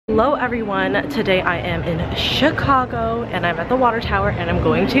Hello everyone, today I am in Chicago and I'm at the water tower and I'm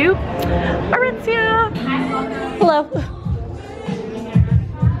going to Aritzia. Hello.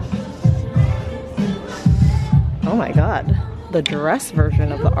 Oh my god, the dress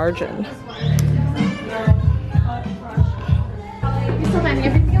version of the Argent. You still finding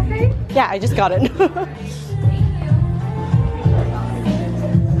everything okay? Yeah, I just got it.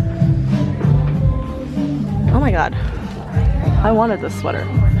 Oh my god, I wanted this sweater.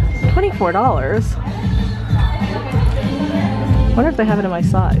 $24. Wonder if they have it in my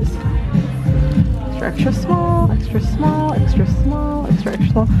size. Extra small, extra small, extra small, extra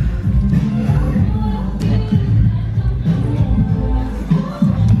small.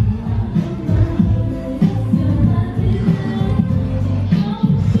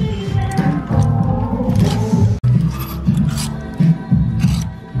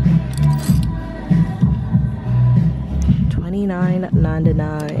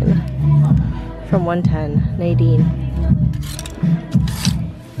 $29.99 from 110. Nadine.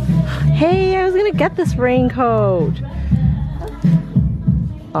 Hey, I was gonna get this raincoat.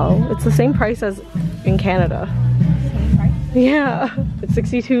 Oh, it's the same price as in Canada. Same price? Yeah, it's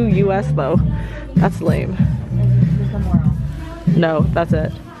 62 US though. That's lame. There's no more off. No, that's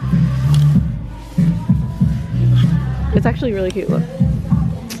it. It's actually really cute, look.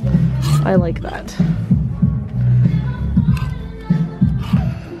 I like that.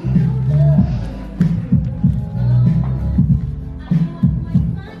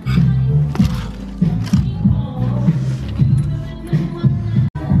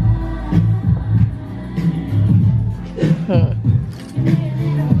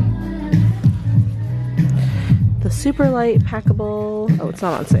 The super light packable. Oh, it's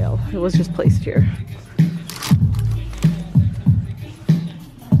not on sale. It was just placed here.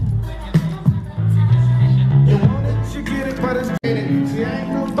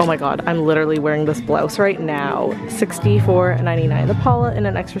 Oh my god, I'm literally wearing this blouse right now. $64.99. The Paula in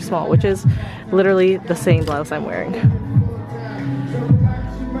an extra small, which is literally the same blouse I'm wearing.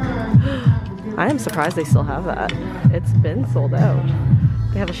 I am surprised they still have that. It's been sold out.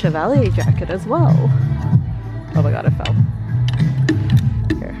 They have a Chevalier jacket as well. Oh my god, it fell.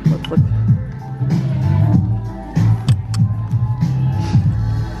 Here, let's look.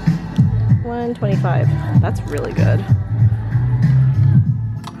 $125. That's really good.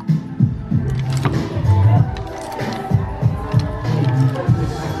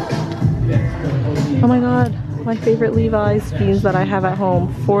 Oh my god, my favorite Levi's jeans that I have at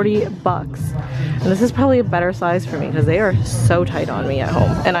home, 40 bucks. And this is probably a better size for me because they are so tight on me at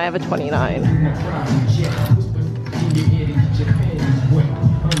home. And I have a 29.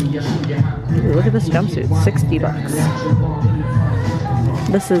 Ooh, look at this jumpsuit, 60 bucks.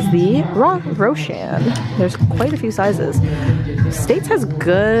 This is the Roshan. There's quite a few sizes. States has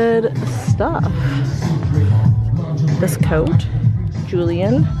good stuff. This coat,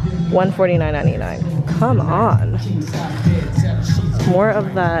 Julian, $149.99. Come on. More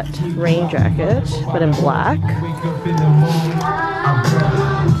of that rain jacket, but in black.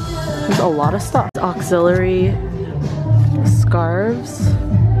 There's a lot of stuff. Auxiliary scarves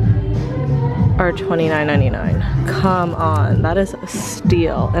are $29.99. Come on, that is a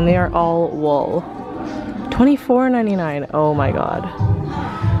steal. And they are all wool. $24.99. Oh my god.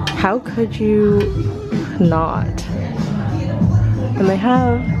 How could you not? And they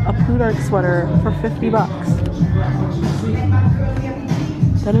have a Plutarch sweater for 50 bucks.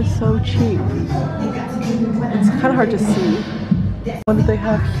 That is so cheap. It's kind of hard to see. What do they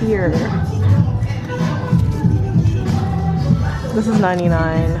have here? This is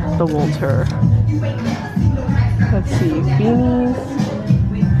 $99, the Wolter. Let's see, beanies.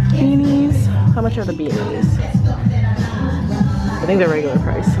 Beanies. How much are the beanies? I think they're regular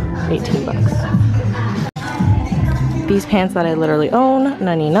price, 18 bucks. These pants that I literally own,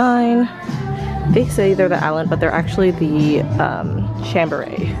 $99. They say they're the Allen, but they're actually the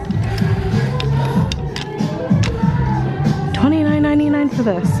Chambray. $29.99 for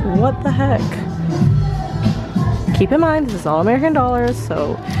this. What the heck? Keep in mind, this is all American dollars,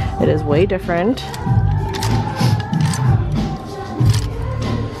 so it is way different.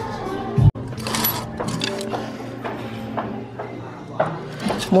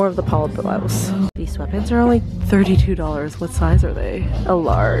 More of the Paula blouse. These sweatpants are only $32. What size are they? A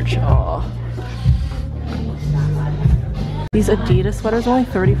large. Aw. These Adidas sweaters are only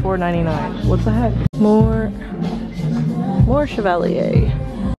 $34.99. What the heck? More Chevalier.